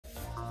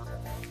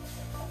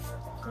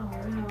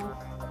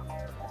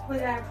We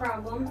got a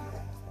problem.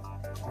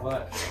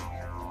 What?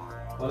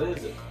 What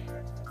is it?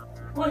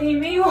 What do you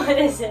mean, what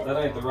is it?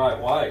 That ain't the right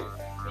white.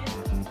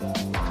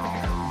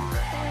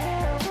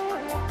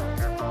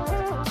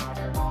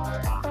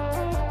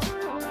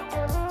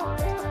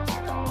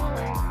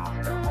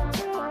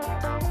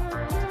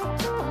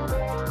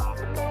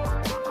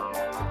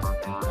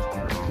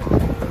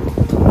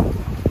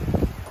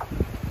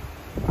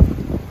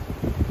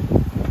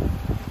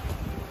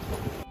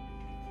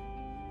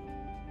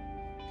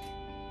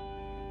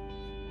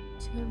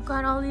 So we've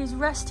got all these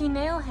rusty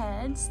nail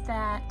heads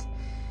that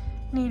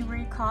need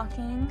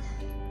recaulking.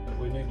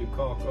 We need to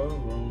caulk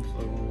over them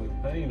so when we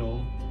paint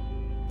them,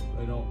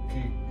 they don't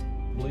keep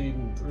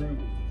bleeding through.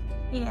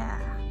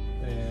 Yeah.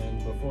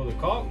 And before the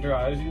caulk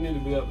dries, you need to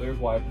be up there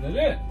wiping it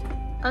in.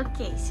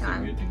 Okay, so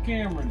I'm... Get the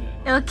camera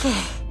down.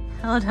 Okay,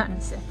 hold on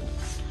a second.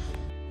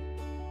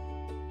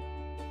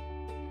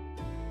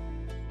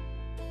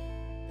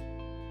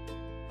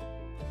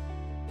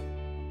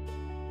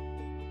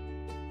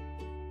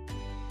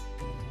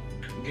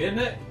 Getting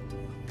it?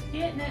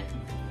 Getting it.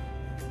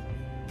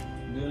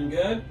 Doing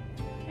good?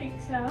 I think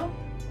so.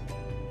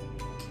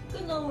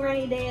 Good little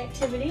rainy day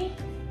activity.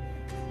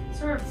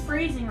 Sort of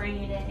freezing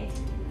rainy day.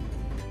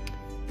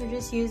 We're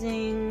just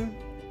using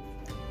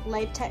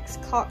latex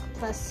caulk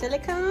plus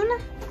silicone.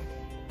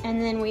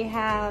 And then we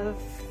have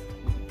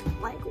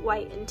like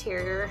white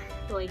interior.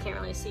 Well, you can't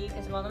really see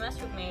because of all the mess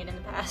we've made in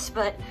the past,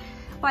 but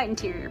white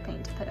interior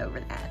paint to put over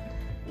that.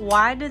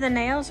 Why do the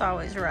nails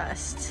always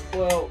rust?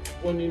 Well,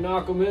 when you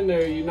knock them in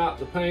there, you knock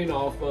the paint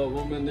off of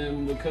them, and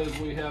then because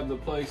we have the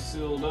place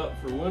sealed up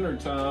for winter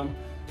time,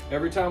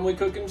 every time we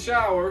cook and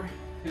shower,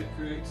 it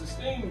creates a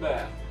steam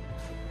bath.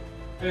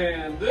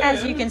 And then,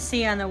 as you can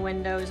see on the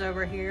windows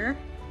over here,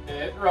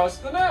 it rusts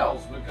the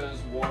nails because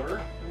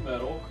water and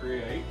metal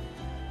create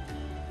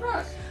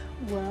rust.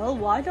 Well,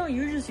 why don't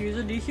you just use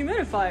a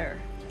dehumidifier?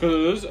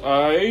 Because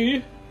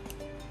I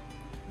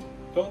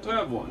don't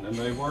have one, and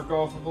they work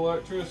off of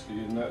electricity,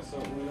 and that's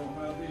something we don't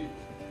have either.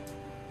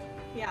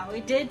 Yeah,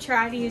 we did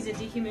try to use a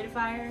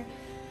dehumidifier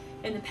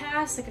in the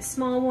past, like a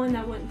small one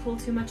that wouldn't pull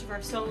too much of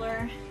our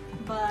solar,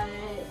 but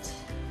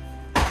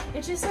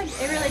it just like,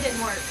 it really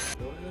didn't work.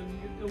 Go ahead and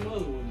get them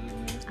other ones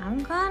in there.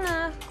 I'm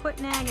gonna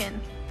quit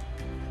nagging.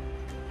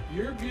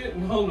 You're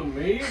getting on to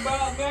me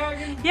about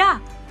nagging? Yeah.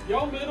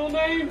 Y'all middle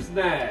names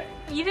nag.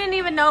 You didn't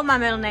even know my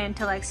middle name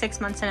until like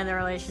 6 months into the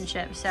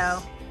relationship,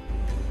 so.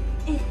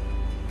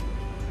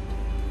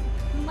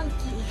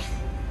 Monkey.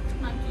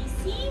 Monkey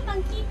see,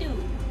 monkey do.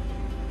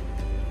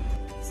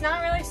 It's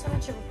not really so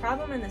much of a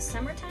problem in the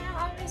summertime,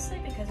 obviously,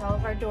 because all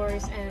of our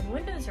doors and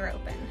windows are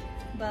open.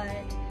 But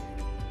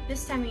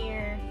this time of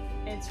year,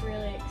 it's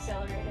really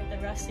accelerated the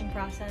rusting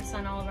process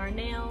on all of our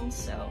nails,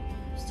 so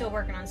still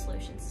working on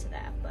solutions to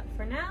that. But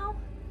for now,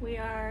 we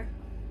are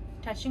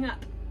touching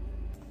up.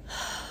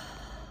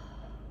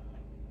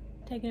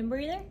 Taking a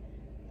breather.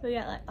 We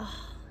got like,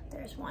 oh,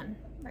 there's one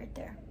right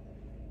there.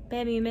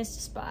 Baby, you missed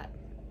a spot.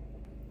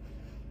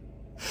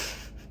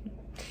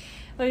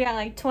 We got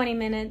like 20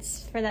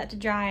 minutes for that to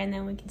dry and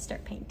then we can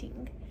start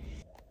painting.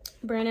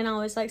 Brandon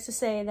always likes to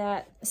say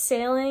that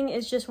sailing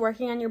is just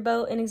working on your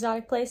boat in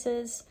exotic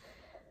places,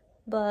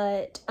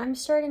 but I'm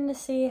starting to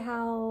see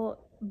how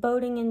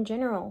boating in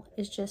general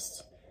is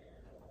just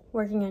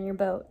working on your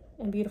boat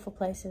in beautiful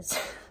places.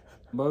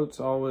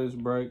 Boats always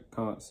break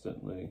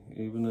constantly.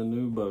 Even a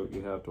new boat,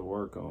 you have to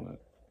work on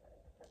it.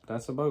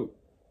 That's a boat.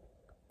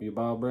 You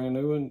buy a brand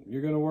new one,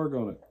 you're going to work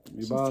on it.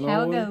 You buy an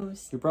old one,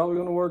 you're probably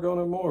going to work on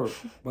it more.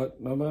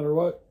 But no matter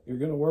what, you're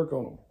going to work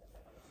on them.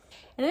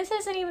 And this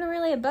isn't even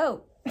really a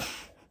boat.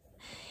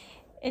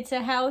 It's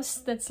a house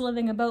that's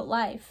living a boat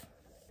life.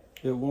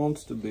 It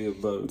wants to be a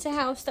boat. It's a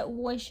house that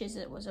wishes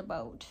it was a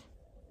boat.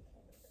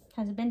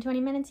 Has it been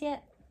 20 minutes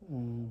yet?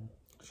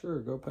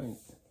 Sure, go paint.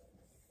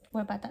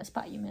 What about that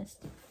spot you missed?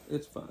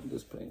 It's fine,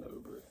 just paint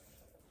over it.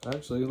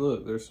 Actually,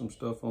 look, there's some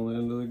stuff on the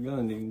end of the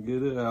gun. You can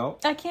get it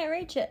out. I can't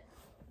reach it.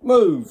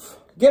 Move!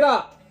 Get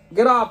up!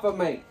 Get off of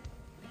me!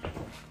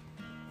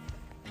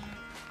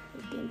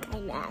 You think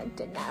I'm not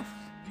enough?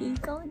 He's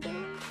gonna do it.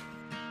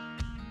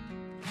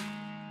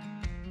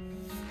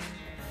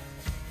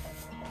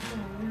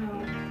 Oh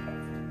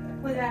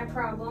no. We got a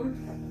problem.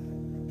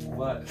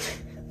 What?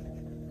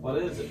 What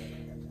is it?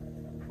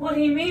 What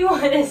do you mean,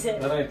 what is it?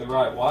 That ain't the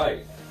right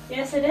white.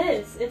 Yes, it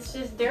is. It's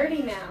just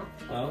dirty now.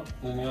 Well,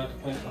 then you have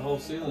to paint the whole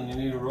ceiling. You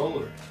need a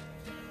roller.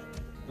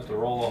 You have to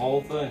roll the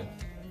whole thing.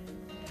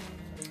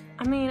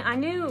 I mean, I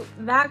knew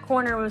that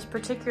corner was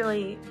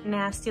particularly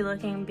nasty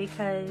looking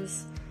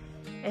because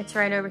it's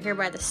right over here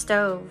by the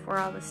stove where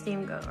all the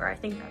steam goes, or I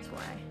think that's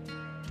why.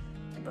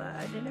 But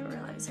I didn't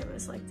realize it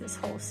was like this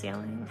whole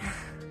ceiling.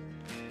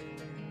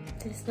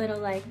 This little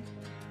like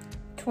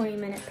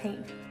 20-minute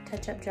paint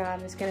touch-up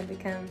job is gonna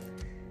become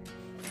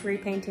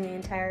repainting the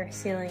entire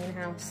ceiling and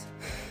house.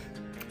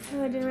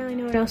 So I didn't really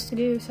know what else to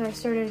do, so I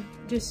started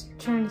just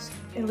trying to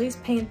at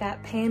least paint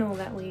that panel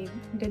that we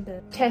did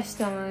the test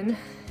on.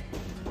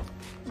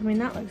 I mean,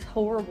 that looks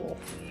horrible.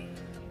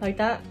 Like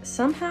that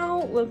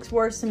somehow looks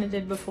worse than it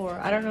did before.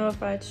 I don't know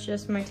if it's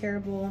just my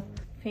terrible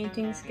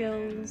painting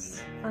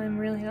skills. I'm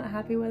really not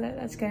happy with it.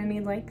 That's gonna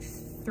need like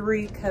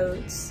 3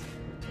 coats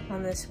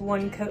on this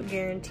 1 coat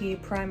guarantee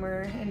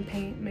primer and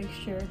paint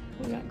mixture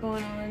we got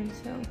going on,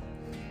 so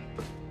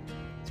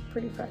it's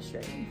pretty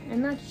frustrating.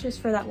 And that's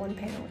just for that 1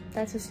 panel.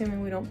 That's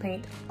assuming we don't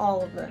paint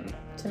all of them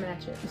to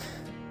match it.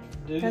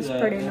 That's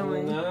pretty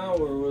annoying. In an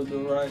hour with the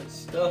right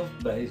stuff,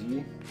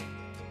 baby.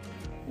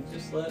 You're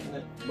just letting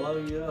it blow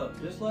you up.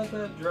 Just let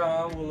that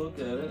dry, we'll look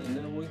at it, and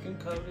then we can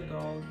coat it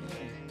all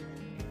again.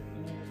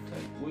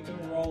 We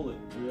can roll it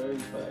very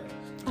fast.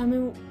 I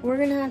mean, we're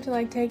gonna have to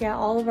like take out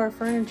all of our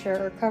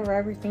furniture or cover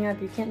everything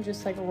up. You can't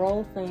just like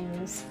roll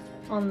things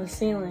on the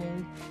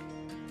ceiling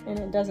and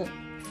it doesn't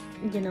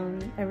get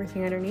on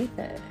everything underneath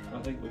it. I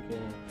think we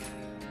can.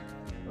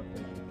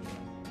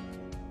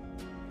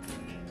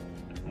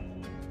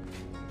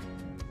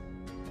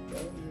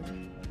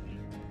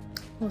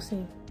 We'll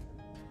see.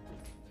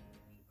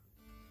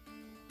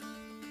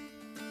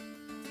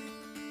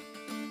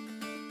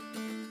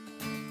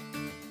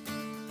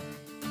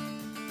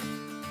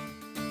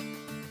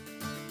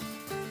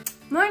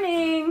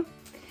 Morning!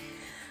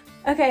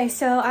 Okay,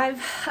 so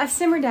I've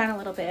simmered down a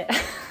little bit.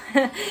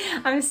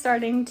 I'm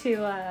starting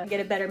to get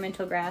a better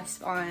mental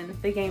grasp on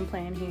the game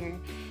plan here.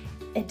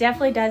 It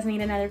definitely does need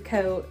another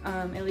coat,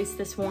 at least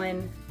this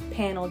 1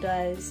 panel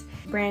does.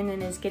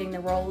 Brandon is getting the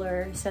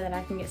roller so that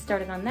I can get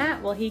started on that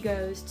while he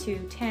goes to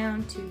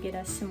town to get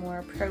us some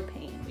more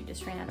propane. We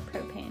just ran out of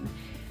propane.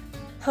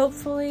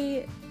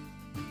 Hopefully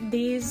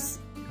these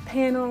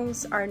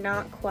panels are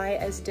not quite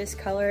as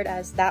discolored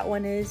as that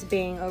one is,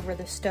 being over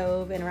the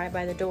stove and right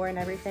by the door and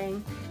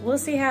everything. We'll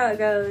see how it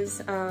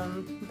goes,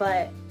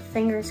 but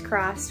fingers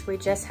crossed. We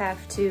just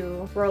have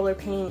to roller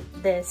paint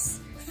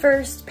this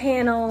first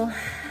panel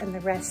and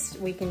the rest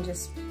we can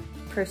just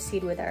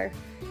proceed with our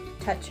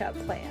touch-up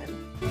plan.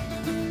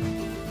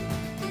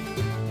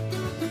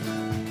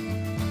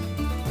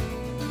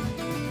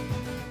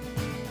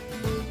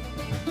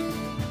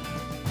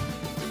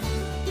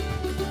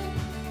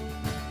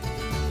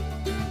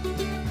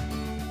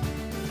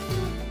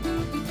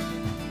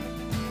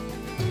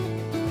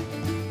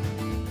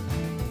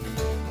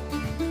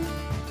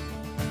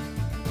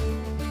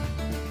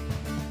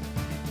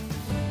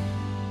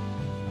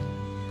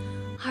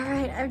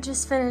 I've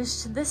just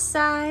finished this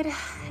side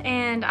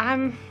and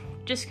I'm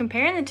just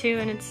comparing the two,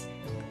 and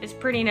it's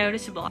pretty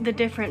noticeable. The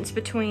difference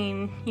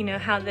between, you know,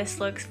 how this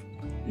looks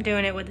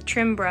doing it with a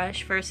trim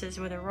brush versus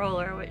with a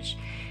roller, which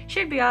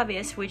should be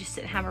obvious. We just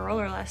didn't have a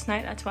roller last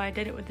night. That's why I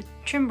did it with the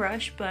trim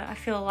brush, but I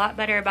feel a lot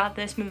better about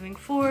this moving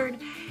forward.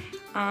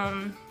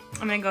 I'm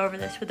gonna go over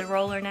this with the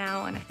roller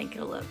now and I think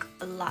it'll look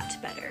a lot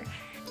better.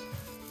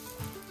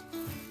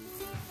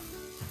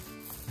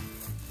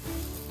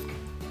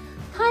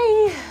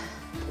 Hi!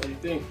 What do you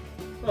think?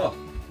 Oh,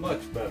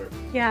 much better.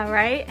 Yeah,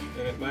 right?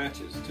 And it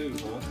matches too,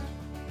 huh?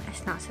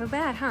 It's not so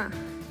bad, huh?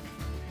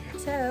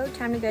 So,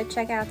 time to go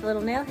check out the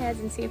little nail heads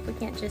and see if we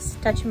can't just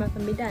touch them up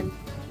and be done.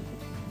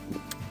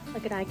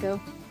 Look at Aiko.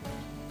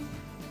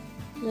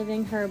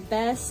 Living her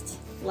best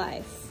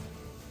life.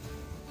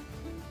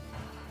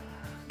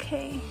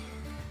 Okay,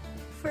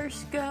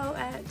 first go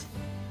at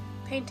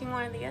painting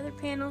one of the other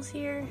panels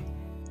here.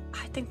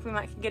 I think we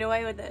might get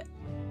away with it.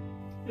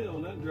 Yeah,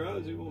 when that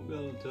dries, you won't be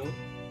able to tell.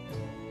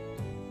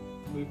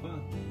 It'll be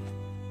fine.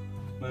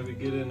 Maybe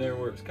get in there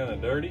where it's kind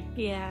of dirty.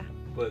 Yeah.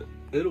 But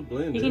it'll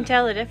blend. You can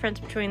tell the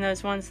difference between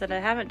those ones that I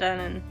haven't done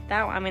and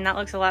that one. I mean, that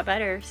looks a lot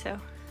better, so.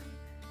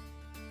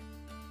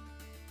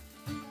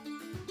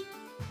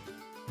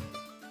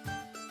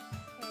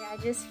 Okay, I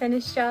just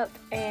finished up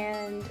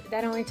and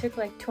that only took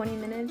like 20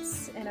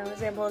 minutes and I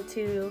was able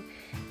to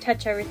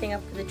touch everything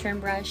up with the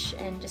trim brush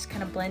and just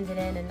kind of blend it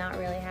in and not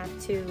really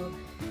have to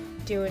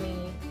do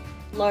any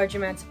large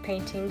amounts of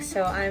painting,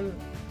 so I'm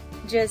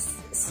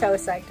just so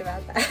psyched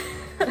about that.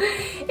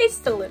 It's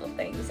the little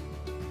things.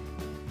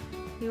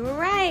 You were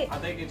right. I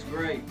think it's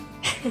great.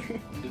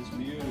 It's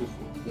beautiful.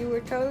 You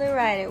were totally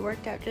right. It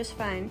worked out just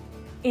fine.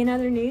 In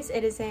other news,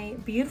 it is a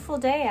beautiful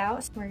day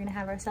out. We're gonna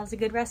have ourselves a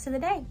good rest of the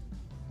day.